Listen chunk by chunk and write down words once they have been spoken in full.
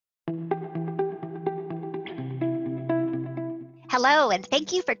Hello, and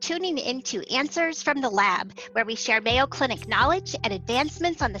thank you for tuning into Answers from the Lab, where we share Mayo Clinic knowledge and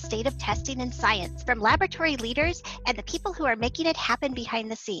advancements on the state of testing and science from laboratory leaders and the people who are making it happen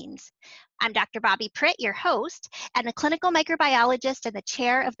behind the scenes. I'm Dr. Bobby Pritt, your host, and a clinical microbiologist and the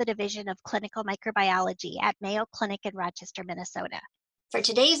chair of the Division of Clinical Microbiology at Mayo Clinic in Rochester, Minnesota. For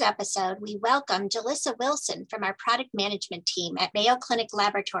today's episode, we welcome Jalissa Wilson from our product management team at Mayo Clinic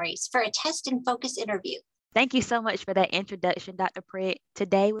Laboratories for a Test and Focus interview. Thank you so much for that introduction, Dr. Pritt.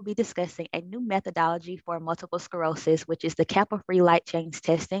 Today, we'll be discussing a new methodology for multiple sclerosis, which is the kappa-free light chains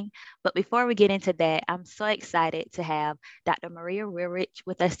testing. But before we get into that, I'm so excited to have Dr. Maria Rilrich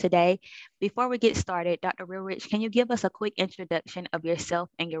with us today. Before we get started, Dr. Rilrich, can you give us a quick introduction of yourself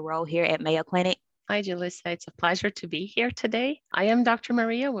and your role here at Mayo Clinic? Hi, Jalissa. It's a pleasure to be here today. I am Dr.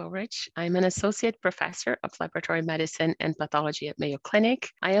 Maria Rilrich. I'm an associate professor of laboratory medicine and pathology at Mayo Clinic.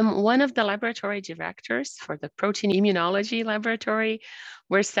 I am one of the laboratory directors for the protein immunology laboratory,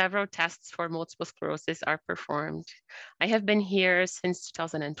 where several tests for multiple sclerosis are performed. I have been here since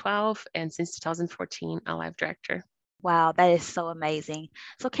 2012, and since 2014, a lab director. Wow, that is so amazing.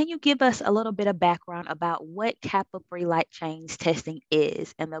 So can you give us a little bit of background about what kappa-free light chains testing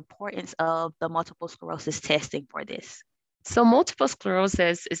is and the importance of the multiple sclerosis testing for this? So multiple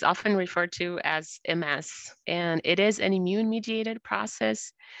sclerosis is often referred to as MS, and it is an immune-mediated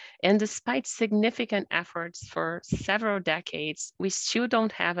process. And despite significant efforts for several decades, we still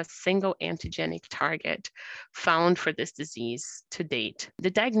don't have a single antigenic target found for this disease to date.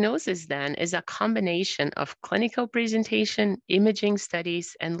 The diagnosis then is a combination of clinical presentation, imaging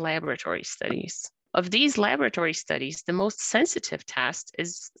studies, and laboratory studies. Of these laboratory studies, the most sensitive test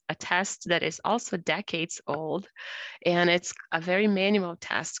is a test that is also decades old, and it's a very manual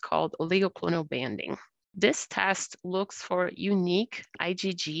test called oligoclonal banding. This test looks for unique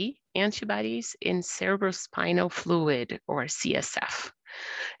IgG antibodies in cerebrospinal fluid, or CSF.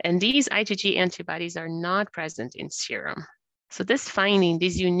 And these IgG antibodies are not present in serum. So this finding,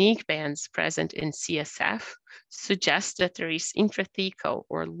 these unique bands present in CSF, suggests that there is intrathecal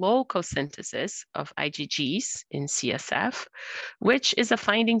or local synthesis of IgGs in CSF, which is a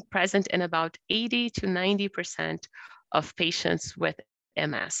finding present in about 80 to 90% of patients with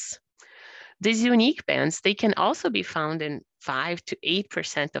MS. These unique bands, they can also be found in 5 to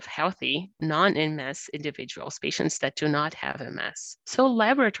 8% of healthy non-MS individuals, patients that do not have MS. So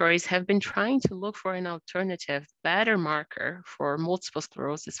laboratories have been trying to look for an alternative, better marker for multiple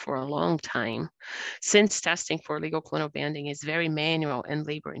sclerosis for a long time, since testing for oligoclonal banding is very manual and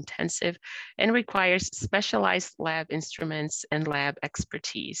labor intensive and requires specialized lab instruments and lab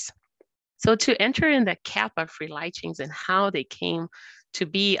expertise. So to enter in the kappa-free light chains and how they came to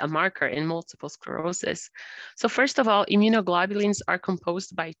be a marker in multiple sclerosis. So first of all, immunoglobulins are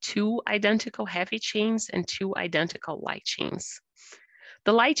composed by 2 identical heavy chains and 2 identical light chains.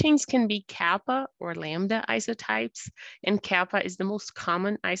 The light chains can be kappa or lambda isotypes, and kappa is the most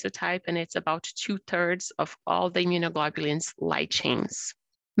common isotype, and it's about 2/3 of all the immunoglobulins light chains.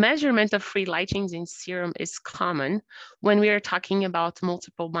 Measurement of free light chains in serum is common when we are talking about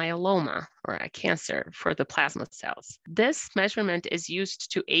multiple myeloma or a cancer for the plasma cells. This measurement is used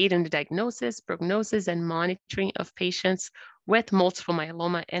to aid in the diagnosis, prognosis, and monitoring of patients with multiple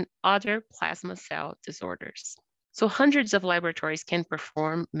myeloma and other plasma cell disorders. So hundreds of laboratories can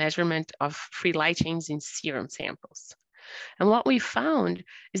perform measurement of free light chains in serum samples. And what we found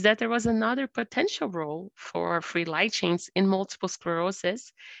is that there was another potential role for free light chains in multiple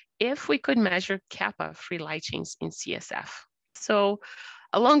sclerosis if we could measure kappa free light chains in CSF. So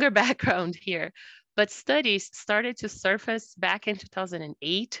a longer background here, but studies started to surface back in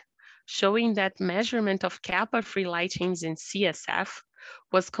 2008, showing that measurement of kappa free light chains in CSF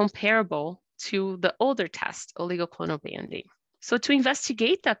was comparable to the older test, oligoclonal banding. So to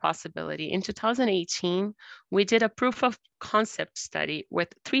investigate that possibility, in 2018, we did a proof of concept study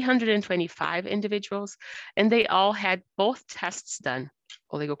with 325 individuals, and they all had both tests done,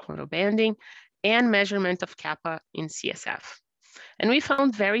 oligoclonal banding and measurement of kappa in CSF. And we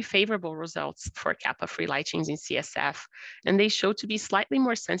found very favorable results for kappa-free light chains in CSF, and they showed to be slightly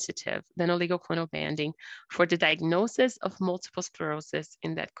more sensitive than oligoclonal banding for the diagnosis of multiple sclerosis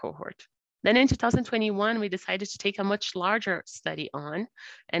in that cohort. Then in 2021, we decided to take a much larger study on,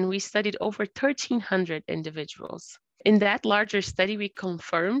 and we studied over 1,300 individuals. In that larger study, we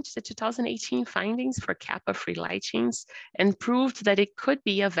confirmed the 2018 findings for kappa-free light chains and proved that it could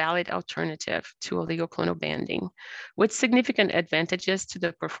be a valid alternative to oligoclonal banding with significant advantages to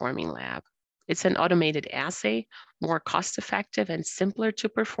the performing lab. It's an automated assay, more cost-effective and simpler to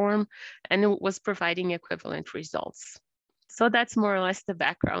perform, and it was providing equivalent results. So that's more or less the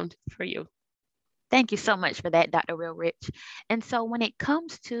background for you. Thank you so much for that, Dr. Will Rich. And so when it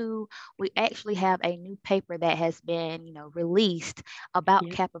comes to, we actually have a new paper that has been, released about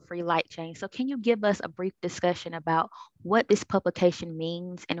Yeah. kappa-free light chains. So can you give us a brief discussion about what this publication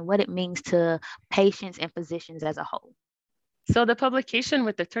means and what it means to patients and physicians as a whole? So the publication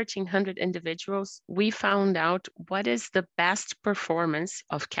with the 1,300 individuals, we found out what is the best performance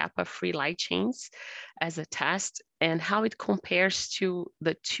of kappa-free light chains as a test and how it compares to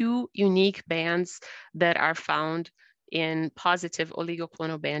the two unique bands that are found in positive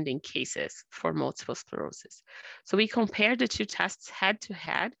oligoclonal banding cases for multiple sclerosis. So we compared the two tests head to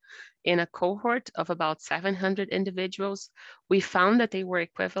head in a cohort of about 700 individuals. We found that they were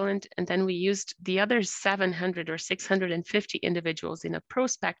equivalent, and then we used the other 700 or 650 individuals in a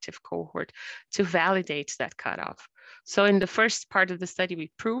prospective cohort to validate that cutoff. So in the first part of the study,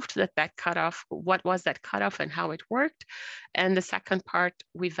 we proved that that cutoff, what was that cutoff and how it worked. And the second part,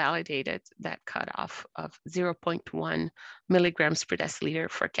 we validated that cutoff of 0.1 milligrams per deciliter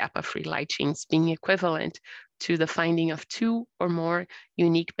for kappa-free light chains being equivalent to the finding of two or more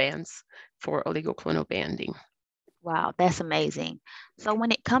unique bands for oligoclonal banding. Wow, that's amazing. So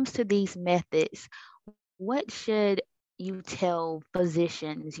when it comes to these methods, what should you tell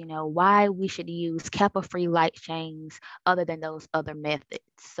physicians, why we should use kappa-free light chains other than those other methods?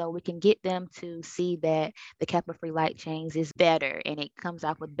 So we can get them to see that the kappa-free light chains is better and it comes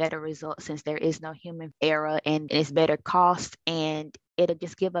out with better results since there is no human error and it's better cost, and it'll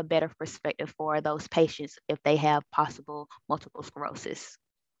just give a better perspective for those patients if they have possible multiple sclerosis.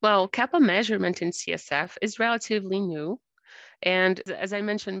 Well, kappa measurement in CSF is relatively new. And as I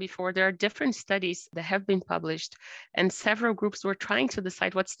mentioned before, there are different studies that have been published, and several groups were trying to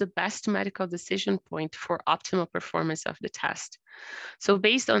decide what's the best medical decision point for optimal performance of the test. So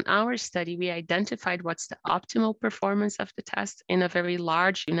based on our study, we identified what's the optimal performance of the test in a very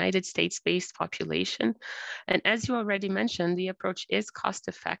large United States-based population. And as you already mentioned, the approach is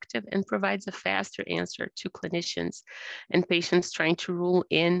cost-effective and provides a faster answer to clinicians and patients trying to rule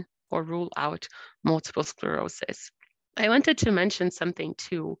in or rule out multiple sclerosis. I wanted to mention something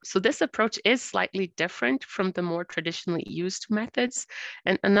too. So this approach is slightly different from the more traditionally used methods.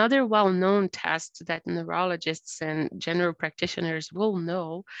 And another well-known test that neurologists and general practitioners will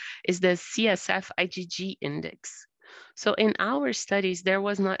know is the CSF IgG index. So in our studies, there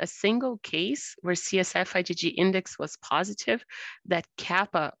was not a single case where CSF IgG index was positive that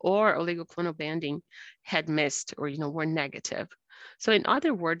kappa or oligoclonal banding had missed or were negative. So in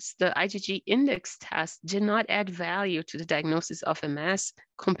other words, the IgG index test did not add value to the diagnosis of MS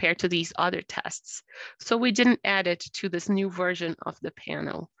compared to these other tests. So we didn't add it to this new version of the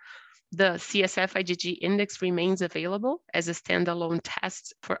panel. The CSF IgG index remains available as a standalone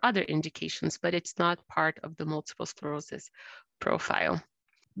test for other indications, but it's not part of the multiple sclerosis profile.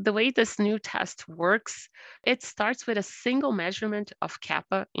 The way this new test works, it starts with a single measurement of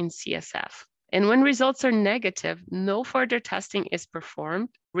kappa in CSF. And when results are negative, no further testing is performed,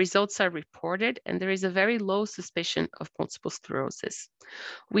 results are reported, and there is a very low suspicion of multiple sclerosis.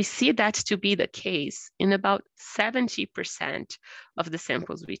 We see that to be the case in about 70% of the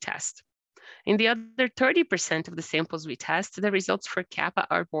samples we test. In the other 30% of the samples we test, the results for kappa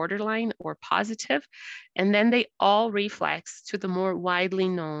are borderline or positive, and then they all reflex to the more widely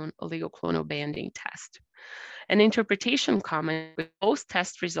known oligoclonal banding test. An interpretation comment with both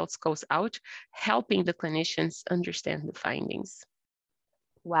test results goes out, helping the clinicians understand the findings.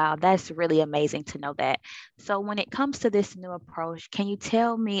 Wow, that's really amazing to know that. So when it comes to this new approach, can you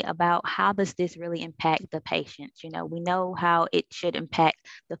tell me about how does this really impact the patients? We know how it should impact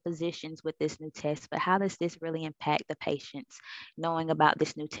the physicians with this new test, but how does this really impact the patients knowing about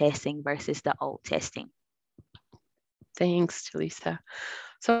this new testing versus the old testing? Thanks, Jaleesa.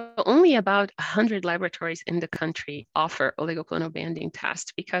 So only about 100 laboratories in the country offer oligoclonal banding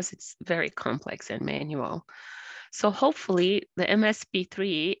test because it's very complex and manual. So hopefully the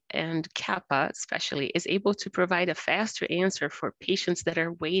MSP3 and kappa especially is able to provide a faster answer for patients that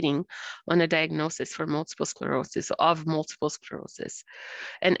are waiting on a diagnosis for multiple sclerosis.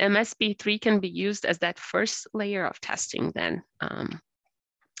 And MSP3 can be used as that first layer of testing then.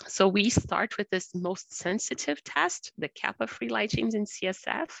 So we start with this most sensitive test, the kappa-free light chains in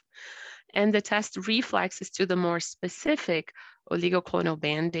CSF, and the test reflexes to the more specific oligoclonal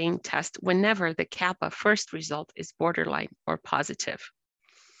banding test whenever the kappa first result is borderline or positive.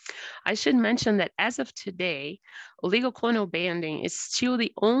 I should mention that as of today, oligoclonal banding is still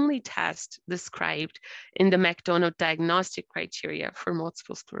the only test described in the McDonough diagnostic criteria for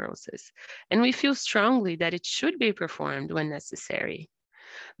multiple sclerosis, and we feel strongly that it should be performed when necessary.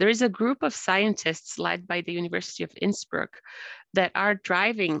 There is a group of scientists led by the University of Innsbruck that are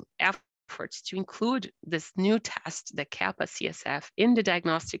driving efforts efforts to include this new test, the kappa-CSF, in the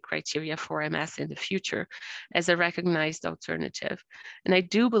diagnostic criteria for MS in the future as a recognized alternative. And I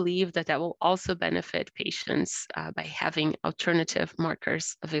do believe that that will also benefit patients by having alternative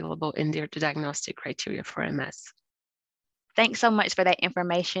markers available in their diagnostic criteria for MS. Thanks so much for that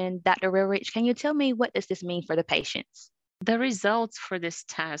information. Dr. Realrich, can you tell me what does this mean for the patients? The results for this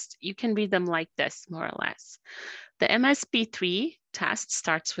test, you can read them like this, more or less. The MSP3 test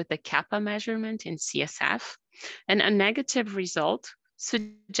starts with the kappa measurement in CSF, and a negative result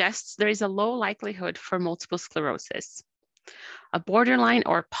suggests there is a low likelihood for multiple sclerosis. A borderline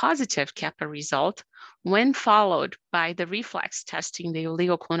or positive kappa result, when followed by the reflex testing, the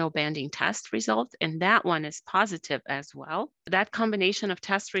oligoclonal banding test result, and that one is positive as well. That combination of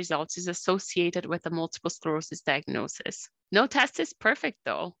test results is associated with a multiple sclerosis diagnosis. No test is perfect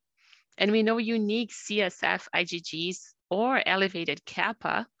though, and we know unique CSF IgGs or elevated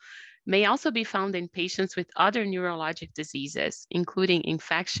kappa may also be found in patients with other neurologic diseases, including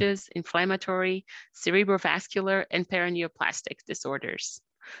infectious, inflammatory, cerebrovascular, and paraneoplastic disorders.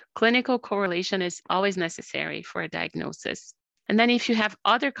 Clinical correlation is always necessary for a diagnosis. And then if you have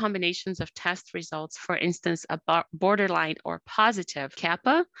other combinations of test results, for instance, a borderline or positive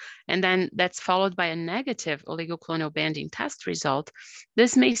kappa, and then that's followed by a negative oligoclonal banding test result,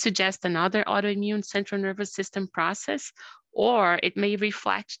 this may suggest another autoimmune central nervous system process, or it may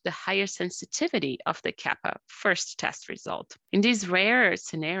reflect the higher sensitivity of the kappa first test result. In these rare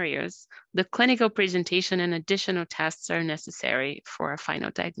scenarios, the clinical presentation and additional tests are necessary for a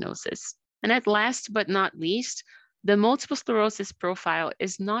final diagnosis. And at last but not least, the multiple sclerosis profile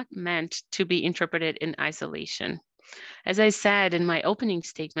is not meant to be interpreted in isolation. As I said in my opening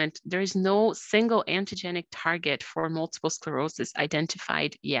statement, there is no single antigenic target for multiple sclerosis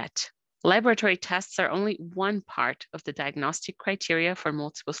identified yet. Laboratory tests are only one part of the diagnostic criteria for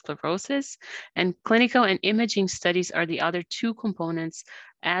multiple sclerosis, and clinical and imaging studies are the other two components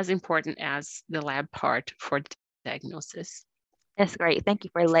as important as the lab part for diagnosis. That's great. Thank you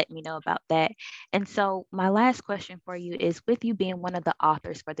for letting me know about that. And so my last question for you is, with you being one of the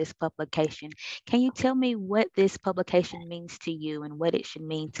authors for this publication, can you tell me what this publication means to you and what it should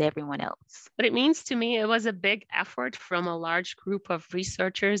mean to everyone else? What it means to me, it was a big effort from a large group of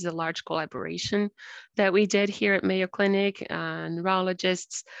researchers, a large collaboration that we did here at Mayo Clinic,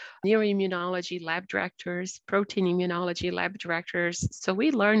 neurologists, neuroimmunology lab directors, protein immunology lab directors. So we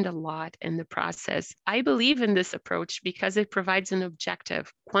learned a lot in the process. I believe in this approach because it provides an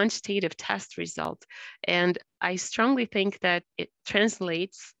objective, quantitative test result. And I strongly think that it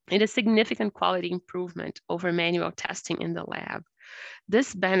translates in a significant quality improvement over manual testing in the lab.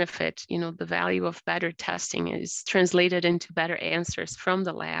 This benefit, the value of better testing is translated into better answers from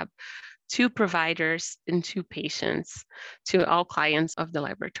the lab to providers and to patients, to all clients of the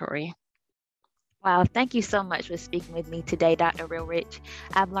laboratory. Wow, thank you so much for speaking with me today, Dr. Realrich.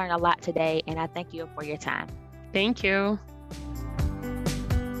 I've learned a lot today, and I thank you for your time. Thank you.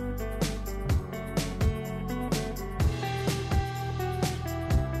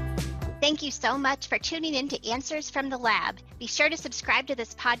 Thank you so much for tuning in to Answers from the Lab. Be sure to subscribe to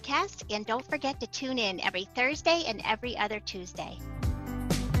this podcast, and don't forget to tune in every Thursday and every other Tuesday.